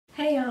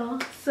y'all,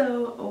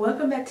 so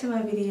welcome back to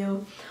my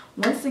video.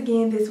 Once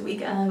again this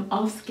week I'm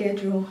off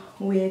schedule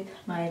with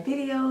my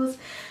videos,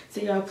 so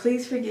y'all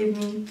please forgive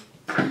me.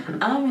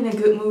 I'm in a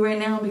good mood right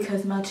now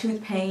because my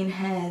tooth pain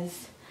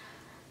has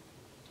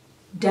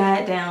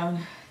died down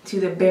to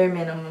the bare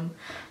minimum,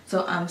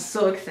 so I'm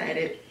so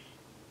excited,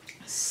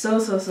 so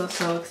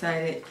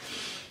excited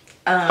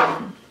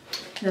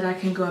that I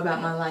can go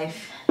about my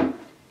life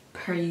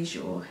per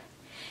usual.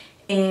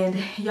 And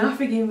y'all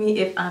forgive me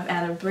if I'm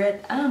out of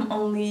breath. I'm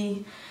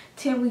only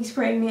 10 weeks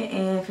pregnant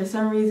and for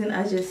some reason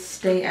I just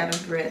stay out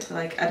of breath.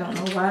 Like, I don't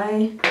know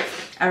why.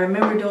 I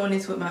remember doing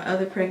this with my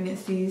other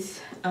pregnancies,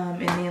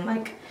 and then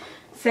like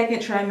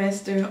second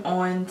trimester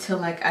on till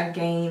like I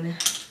gain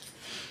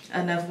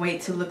enough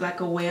weight to look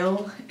like a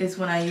whale is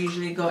when I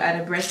usually go out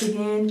of breath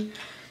again.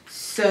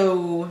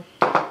 So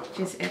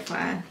just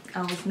FYI,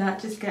 I was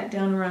not just got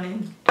down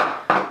running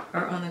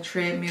or on the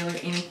treadmill or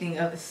anything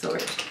of the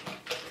sort.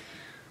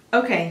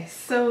 Okay,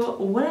 so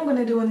what I'm going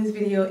to do in this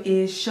video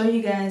is show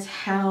you guys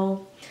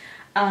how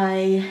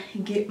I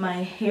get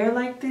my hair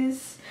like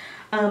this.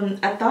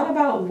 I thought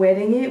about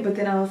wetting it, but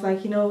then I was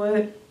like, you know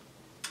what?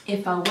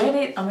 If I wet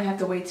it, I'm going to have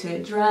to wait till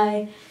it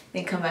dry,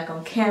 then come back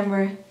on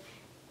camera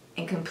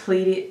and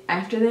complete it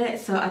after that.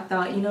 So I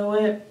thought, you know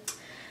what?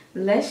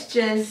 Let's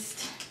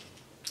just,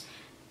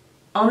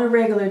 on a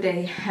regular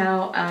day,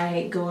 how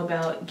I go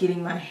about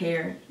getting my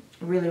hair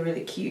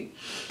really cute.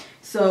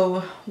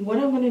 So what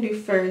I'm going to do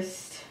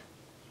first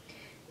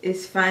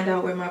is find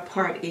out where my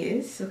part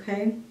is,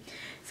 okay?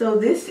 So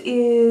this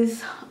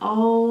is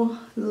all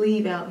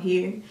leave out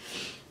here.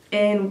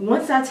 And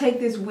once I take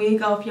this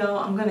wig off, y'all,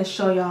 I'm gonna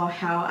show y'all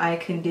how I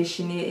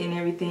condition it and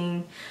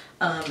everything,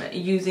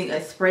 using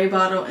a spray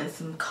bottle and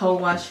some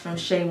co-wash from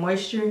Shea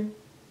Moisture.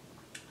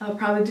 I'll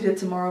probably do that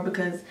tomorrow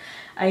because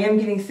I am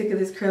getting sick of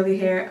this curly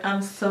hair.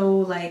 I'm so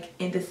like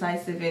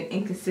indecisive and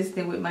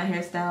inconsistent with my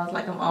hairstyles.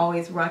 Like, I'm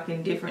always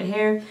rocking different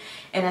hair.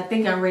 And I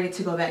think I'm ready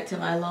to go back to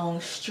my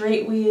long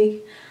straight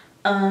wig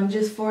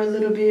just for a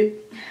little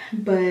bit.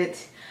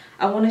 But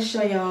I want to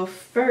show y'all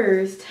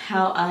first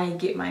how I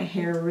get my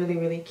hair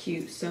really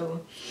cute.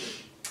 So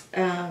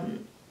I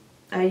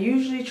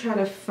usually try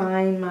to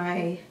find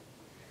my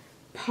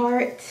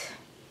part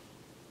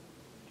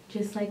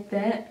just like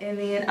that, and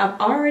then I've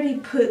already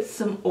put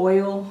some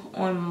oil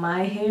on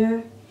my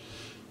hair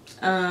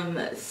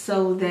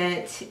so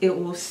that it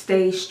will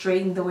stay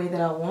straightened the way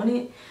that I want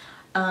it.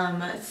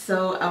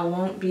 So I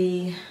won't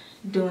be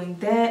doing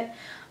that.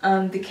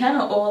 The kind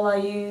of oil I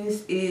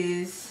use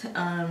is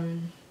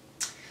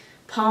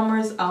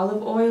Palmer's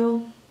olive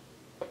oil,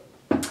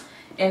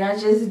 and I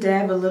just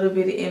dab a little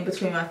bit in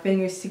between my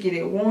fingers to get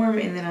it warm,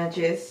 and then I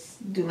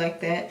just do like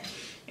that.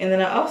 And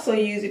then I also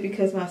use it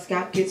because my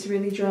scalp gets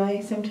really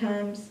dry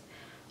sometimes.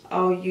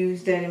 I'll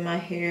use that in my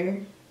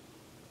hair.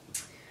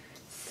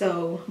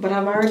 So, but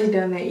I've already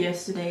done that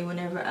yesterday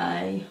whenever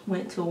I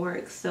went to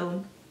work,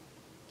 so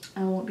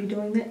I won't be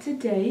doing that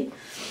today.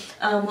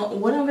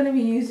 What I'm going to be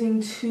using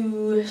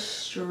to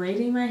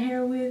straighten my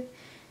hair with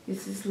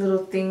is this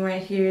little thing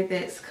right here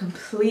that's I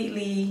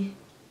completely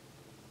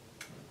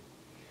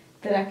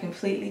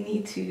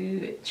need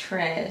to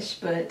trash.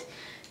 But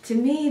to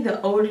me,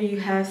 the older you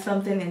have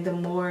something and the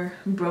more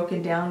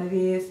broken down it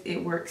is,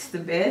 it works the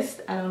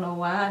best. I don't know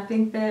why I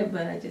think that,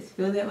 but I just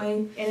feel that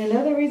way. And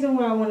another reason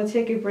why I want to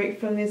take a break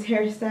from this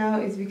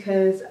hairstyle is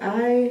because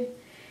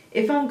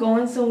if I'm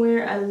going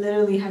somewhere, I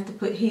literally have to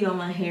put heat on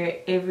my hair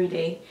every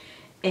day.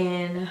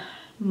 And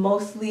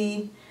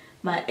mostly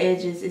my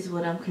edges is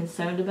what I'm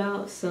concerned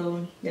about.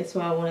 So that's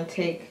why I want to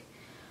take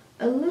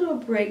a little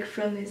break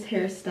from this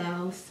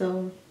hairstyle.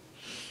 So,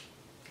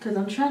 because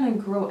I'm trying to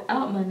grow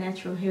out my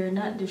natural hair,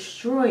 not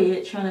destroy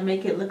it, trying to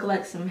make it look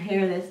like some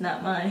hair that's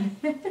not mine.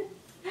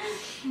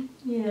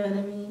 You know what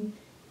I mean?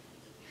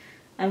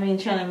 I mean,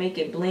 trying to make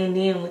it blend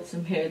in with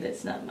some hair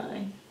that's not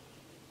mine.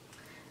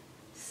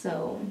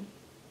 So,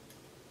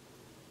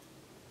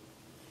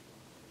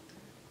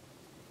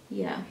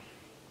 yeah.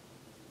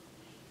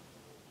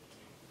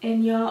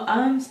 And y'all,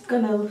 I'm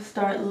gonna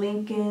start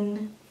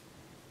linking,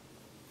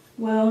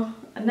 well,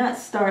 not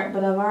start,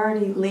 but I've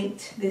already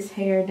linked this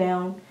hair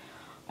down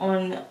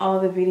on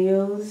all the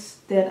videos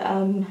that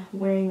I'm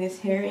wearing this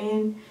hair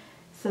in,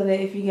 so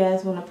that if you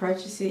guys want to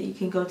purchase it, you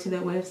can go to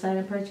their website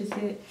and purchase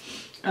it.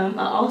 I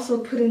also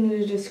put in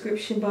the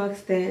description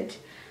box that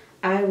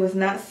I was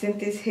not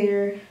sent this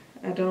hair.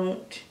 I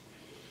don't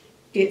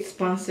get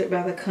sponsored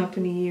by the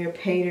company or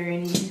paid or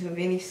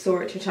any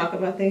sort to talk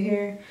about their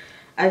hair.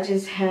 I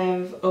just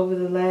have, over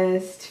the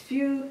last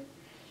few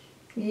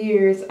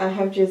years, I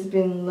have just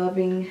been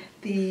loving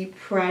the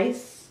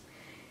price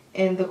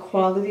and the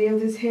quality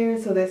of this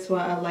hair, so that's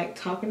why I like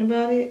talking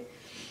about it.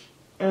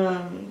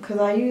 Because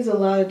I use a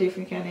lot of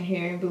different kind of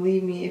hair, and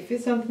believe me, if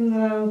it's something that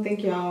I don't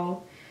think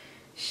y'all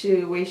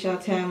should waste y'all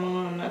time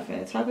on, I'm not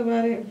gonna talk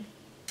about it.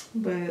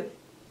 But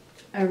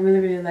I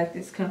really like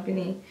this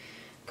company.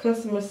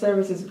 Customer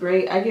service is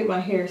great. I get my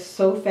hair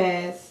so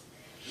fast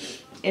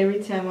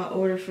every time I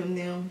order from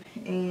them,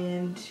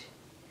 and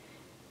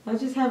I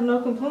just have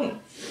no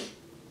complaints.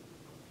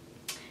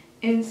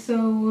 And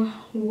so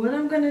what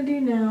I'm gonna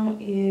do now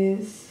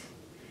is,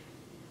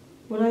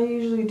 what I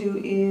usually do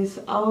is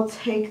I'll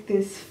take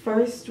this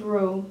first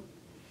row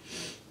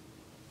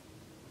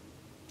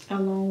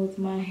along with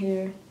my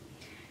hair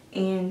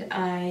and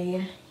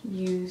I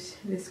use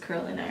this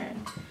curling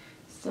iron.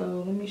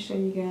 So let me show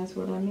you guys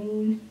what I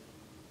mean.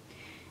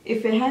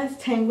 If it has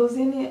tangles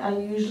in it, I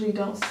usually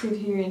don't sit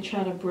here and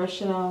try to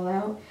brush it all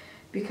out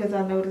because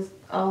I noticed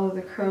all of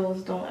the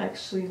curls don't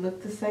actually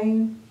look the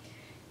same.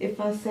 If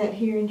I sat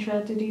here and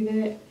tried to do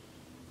that,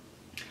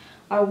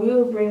 I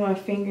will bring my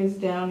fingers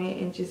down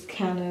it and just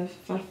kind of,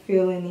 if I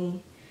feel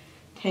any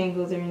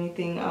tangles or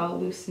anything, I'll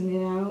loosen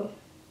it out.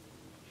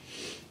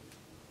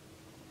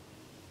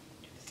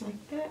 Just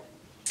like that.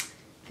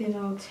 Then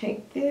I'll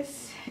take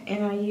this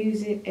and I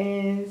use it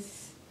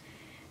as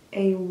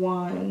a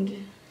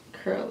wand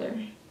curler.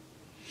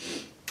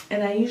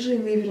 And I usually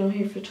leave it on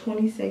here for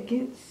 20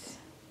 seconds.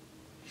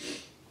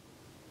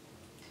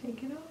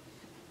 Take it off.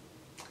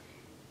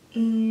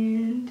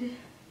 And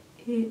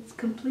it's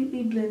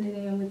completely blended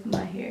in with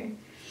my hair.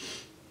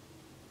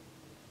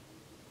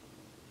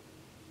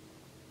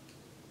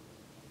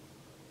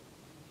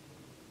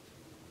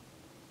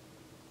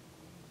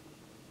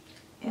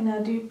 And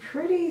I do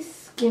pretty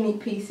skinny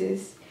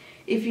pieces.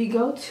 If you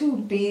go too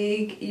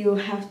big, you'll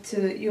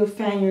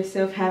find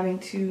yourself having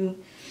to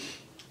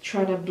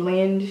try to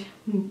blend.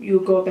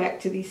 You'll go back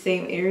to these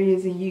same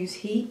areas and use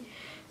heat.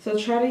 So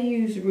try to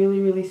use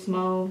really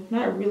small,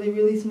 not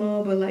really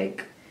small, but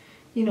like,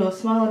 you know,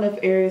 small enough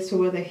areas to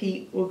where the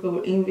heat will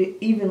go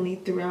evenly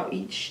throughout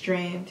each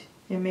strand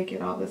and make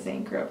it all the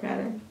same curl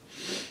pattern.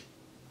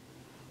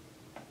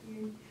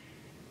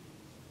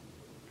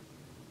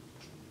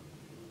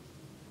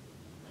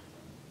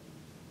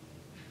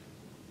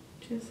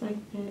 Just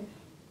like that.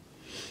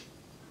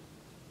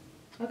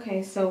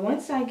 Okay, so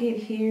once I get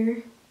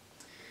here,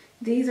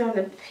 these are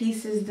the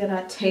pieces that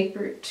I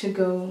tapered to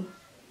go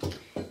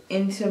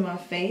into my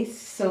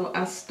face. So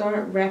I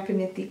start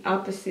wrapping it the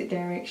opposite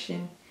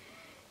direction.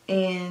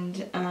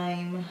 And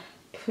I'm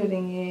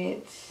putting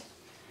it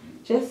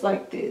just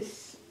like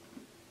this.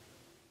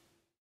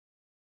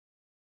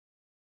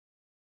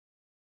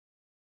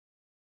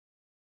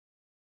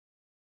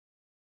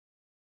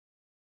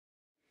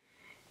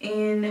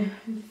 And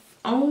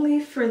only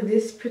for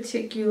this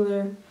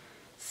particular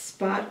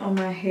spot on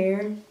my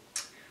hair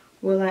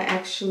will I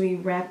actually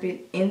wrap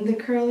it in the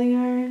curling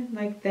iron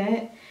like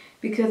that,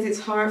 because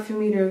it's hard for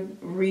me to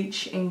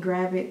reach and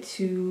grab it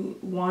to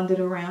wand it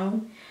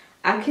around.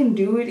 I can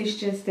do it, it's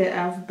just that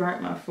I've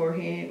burnt my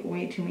forehead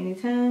way too many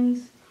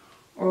times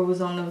or was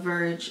on the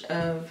verge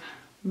of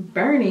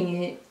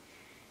burning it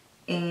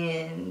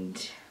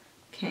and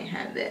can't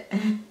have that.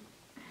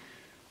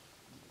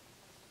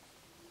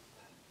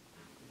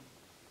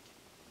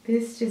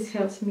 This just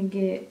helps me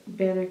get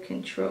better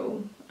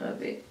control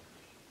of it.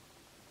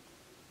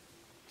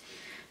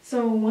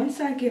 So once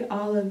I get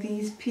all of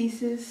these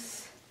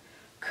pieces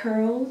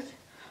curled,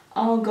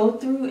 I'll go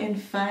through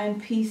and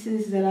find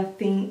pieces that I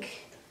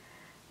think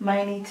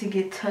might need to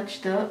get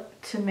touched up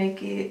to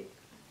make it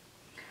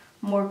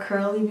more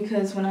curly,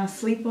 because when I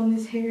sleep on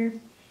this hair,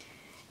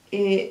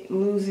 it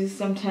loses,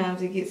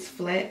 sometimes it gets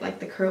flat, like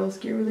the curls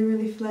get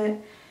really flat.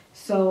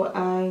 So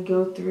I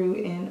go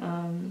through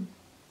and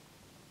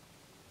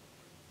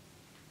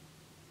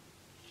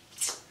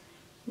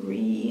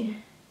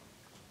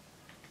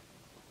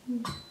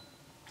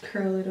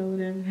curl it or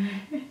whatever.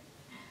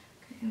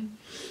 Okay.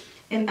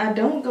 And I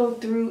don't go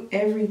through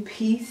every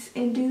piece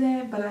and do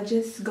that, but I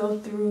just go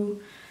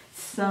through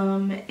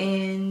some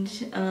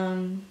and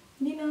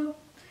you know,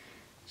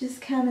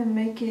 just kind of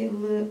make it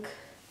look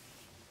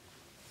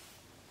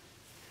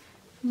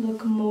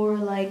more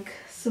like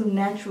some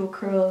natural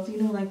curls,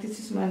 you know, like this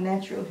is my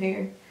natural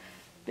hair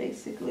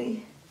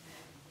basically.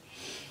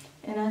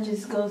 And I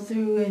just go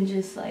through and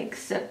just like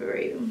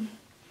separate them.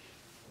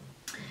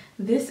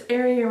 This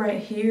area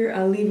right here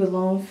I leave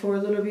alone for a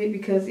little bit,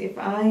 because if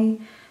I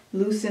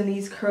loosen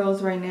these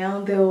curls right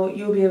now,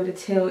 you'll be able to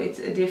tell it's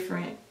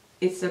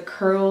a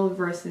curl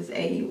versus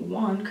a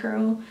wand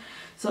curl.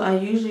 So I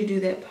usually do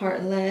that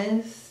part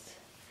last,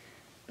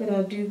 but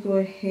I do go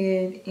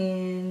ahead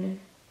and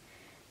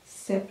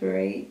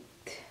separate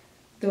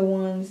the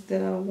ones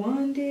that I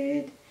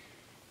wanded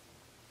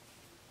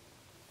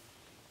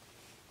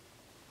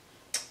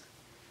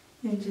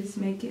and just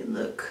make it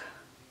look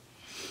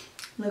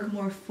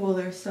more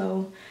fuller.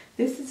 So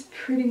this is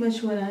pretty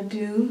much what I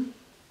do.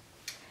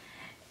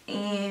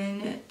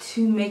 And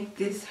to make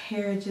this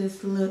hair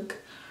just look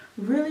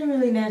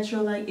really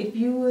natural, like if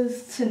you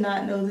was to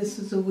not know this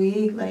was a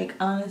wig, like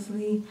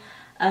honestly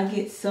I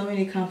get so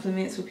many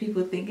compliments with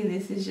people thinking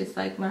this is just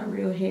like my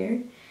real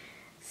hair.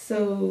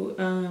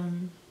 So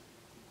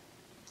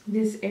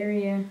this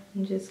area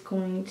I'm just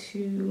going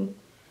to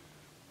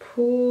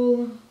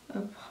pull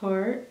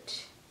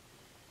apart,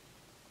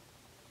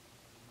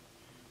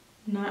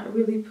 not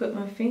really put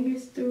my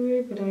fingers through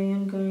it, but I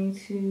am going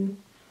to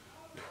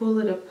pull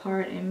it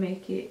apart and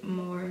make it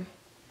more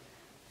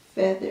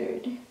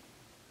feathered.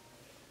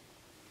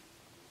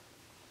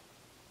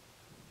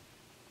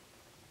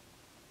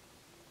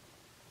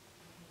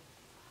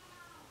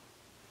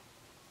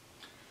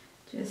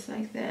 Just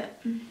like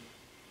that.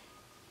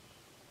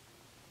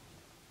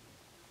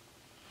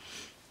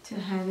 To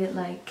have it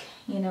like,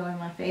 you know, in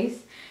my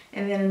face.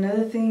 And then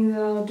another thing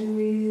that I'll do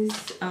is,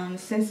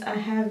 since I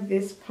have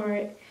this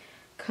part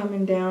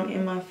coming down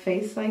in my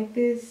face like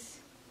this,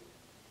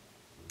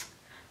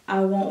 I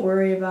won't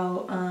worry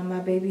about my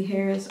baby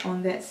hairs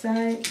on that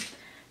side,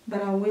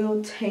 but I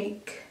will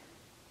take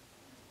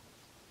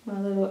my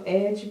little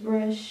edge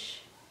brush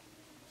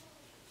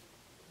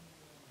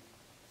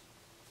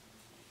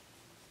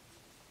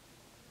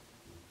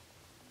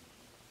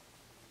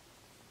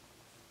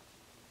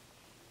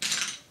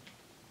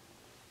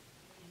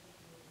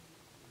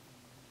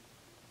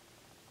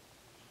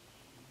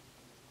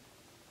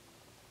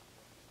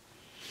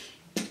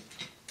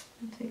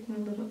take my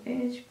little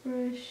edge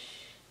brush.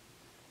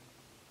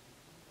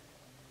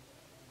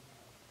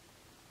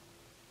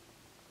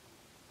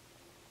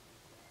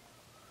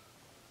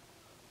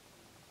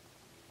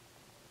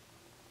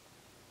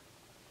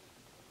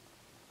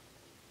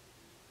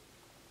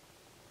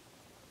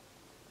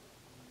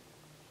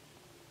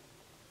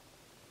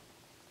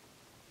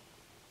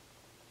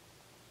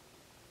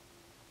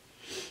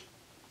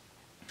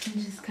 And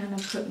just kind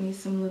of put me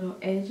some little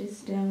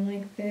edges down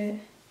like that.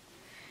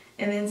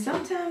 And then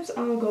sometimes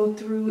I'll go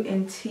through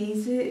and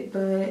tease it,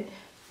 but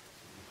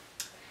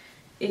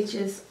it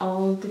just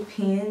all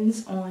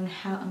depends on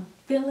how I'm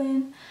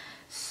feeling.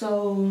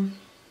 So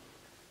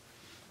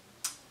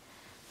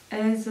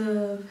as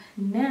of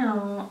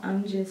now,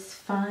 I'm just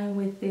fine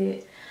with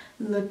it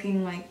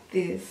looking like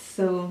this.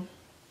 So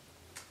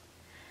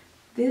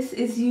this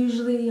is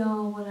usually,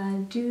 y'all, what I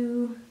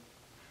do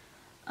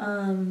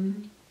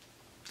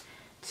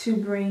to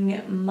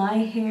bring my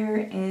hair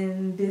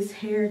and this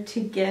hair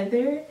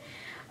together.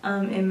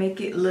 And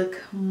make it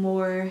look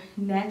more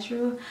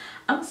natural.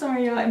 I'm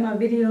sorry, y'all, in my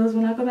videos,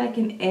 when I go back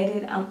and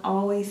edit, I'm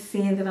always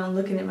seeing that I'm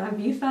looking at my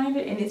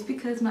viewfinder, and it's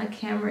because my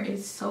camera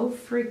is so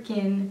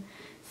freaking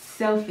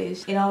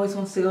selfish. It always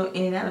wants to go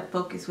in and out of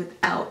focus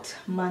without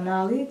my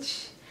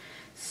knowledge.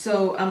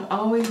 So I'm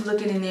always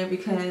looking in there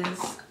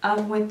because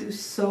I've went through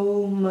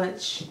so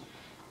much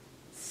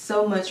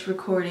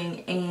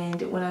recording,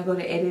 and when I go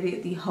to edit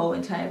it, the whole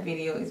entire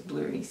video is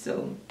blurry.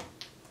 So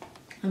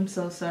I'm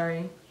so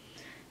sorry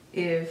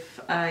if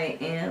I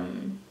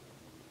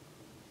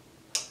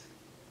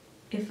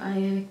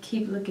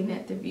keep looking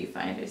at the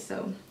viewfinder.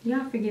 So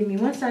y'all forgive me.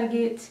 Once I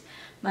get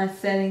my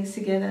settings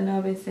together, I know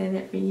I've been saying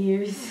that for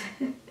years,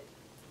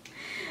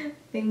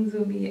 things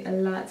will be a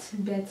lot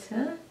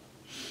better.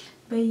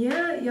 But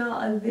yeah,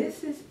 y'all,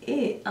 this is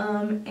it.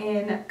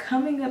 And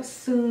coming up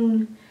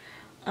soon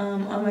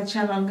on my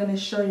channel, I'm gonna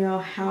show y'all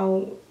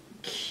how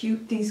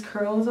cute these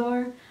curls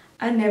are.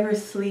 I never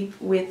sleep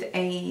with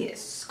a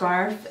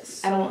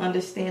scarf. I don't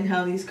understand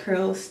how these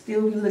curls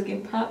still be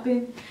looking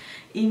popping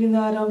even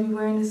though I don't be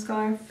wearing a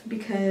scarf,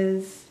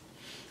 because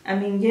I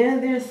mean, yeah,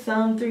 there's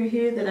some through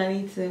here that I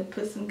need to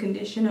put some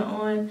conditioner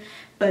on,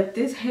 but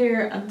this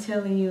hair, I'm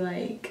telling you,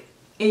 like,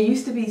 it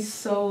used to be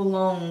so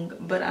long,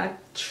 but I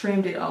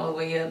trimmed it all the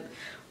way up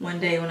one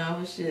day when I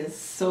was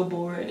just so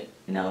bored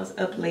and I was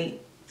up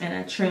late, and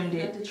I trimmed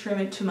it to trim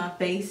it to my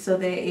face so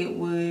that it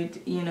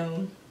would, you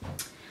know,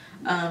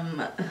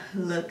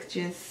 look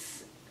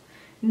just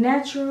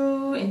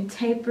natural and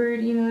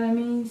tapered, you know what I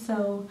mean?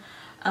 So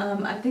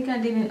I think I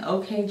did an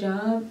okay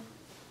job.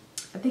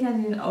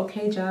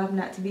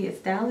 Not to be a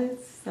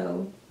stylist.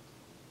 So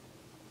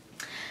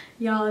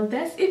y'all,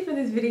 that's it for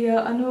this video.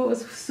 I know it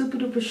was super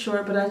duper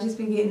short, but I've just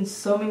been getting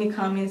so many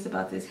comments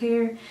about this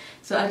hair,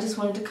 so I just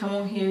wanted to come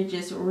on here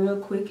just real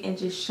quick and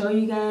just show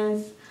you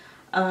guys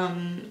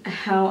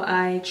how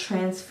I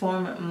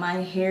transform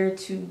my hair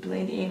to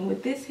blend in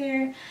with this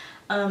hair.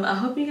 I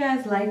hope you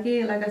guys like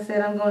it. Like I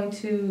said, I'm going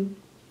to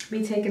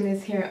be taking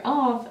this hair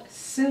off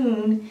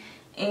soon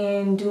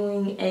and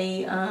doing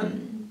a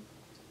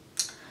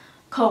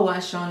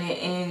co-wash on it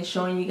and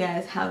showing you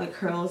guys how the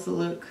curls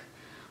look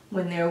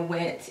when they're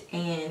wet,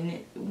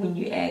 and when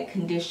you add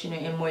conditioner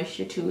and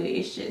moisture to it,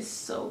 it's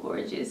just so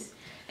gorgeous.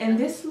 And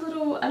this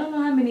little, I don't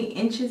know how many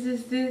inches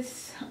is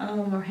this,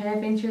 or half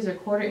inches or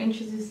quarter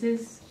inches is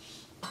this,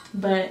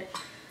 but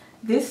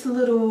this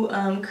little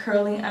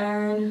curling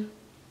iron,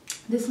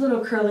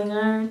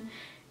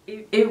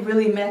 it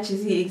really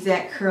matches the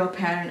exact curl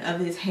pattern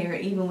of his hair,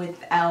 even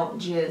without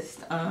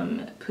just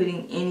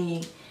putting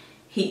any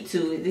heat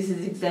to it. This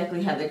is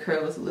exactly how the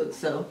curls look.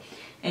 So,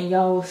 and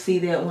y'all will see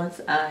that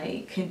once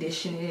I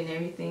condition it and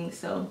everything.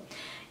 So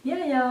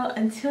yeah, y'all,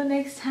 until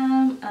next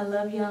time, I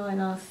love y'all,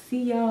 and I'll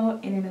see y'all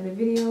in another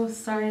video.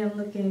 Sorry I'm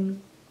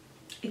looking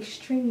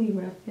extremely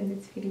rough in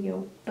this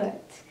video,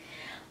 but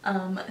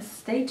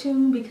stay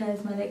tuned,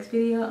 because my next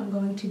video I'm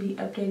going to be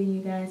updating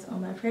you guys on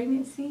my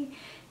pregnancy.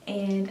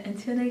 And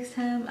until next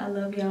time, I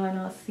love y'all, and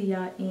I'll see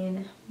y'all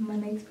in my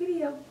next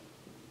video.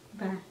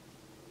 Bye.